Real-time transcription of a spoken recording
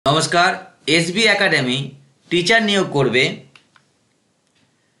नमस्कार SB academy teacher नियोग करबे।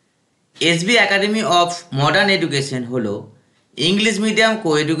 SB academy of modern education hello English medium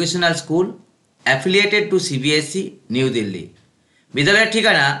को educational school affiliated to CBSE new Delhi. विद्यालय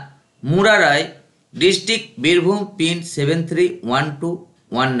ठिकाना मुराराय district Birbhum pin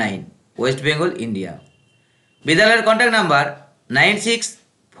 731219 waste Bengal India. विद्यालय कॉन्टैक्ट नंबर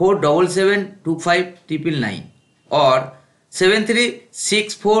 9647725999 और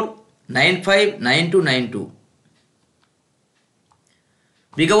 7364959292।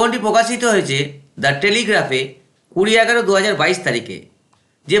 विज्ञापनটি প্রকাশিত হয়েছে দ্য টেলিগ্রাফে 20/11/2022 তারিখে।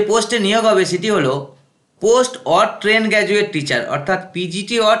 যে পোস্টে নিয়োগ হবে সেটি হলো post or train graduate teacher অর্থাৎ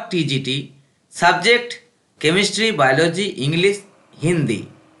PGT or TGT, subject chemistry, biology, English, Hindi.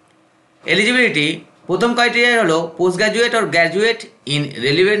 Eligibility প্রথম ক্রাইটেরিয়া হলো post graduate or graduate in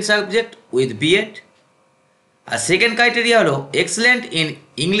relevant subject with B Ed. R second criteria হলো excellent in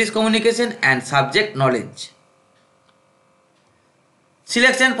English communication and subject knowledge.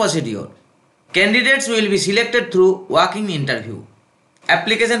 Selection procedure, candidates will be selected through walking interview.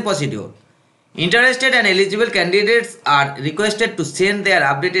 Application procedure, interested and eligible candidates are requested to send their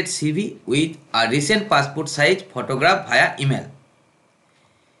updated CV with a recent passport size photograph via email।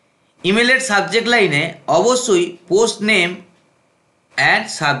 ইমেলের subject লাইনে অবশ্যই post name and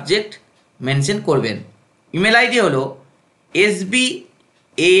subject mention করবেন। Email ID হলো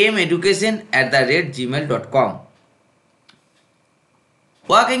sbameducation@gmail.com।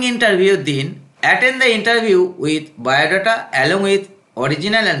 Walking interview দিন attend the interview with biodata along with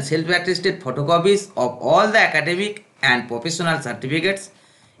original and self-attested photocopies of all the academic and professional certificates,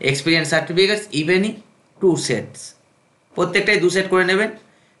 experience certificates, if any, 2 sets। প্রত্যেকটাই 2 set করে নেবেন।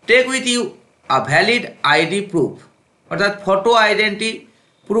 Take with you a valid ID proof অর্থাৎ photo identity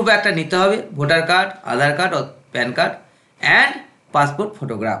proof একটা নিতে হবে, voter card, Aadhaar card, pan card and passport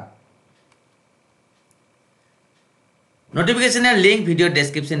photograph. নোটিফিকেশনের link video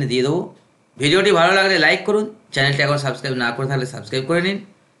ডেসক্রিপশনে দিয়ে দেবো। ভিডিওটি ভালো লাগলে লাইক করুন, চ্যানেলটি এখন সাবস্ক্রাইব না করে থাকলে সাবস্ক্রাইব করে নিন,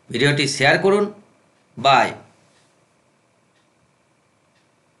 ভিডিওটি শেয়ার করুন। বাই।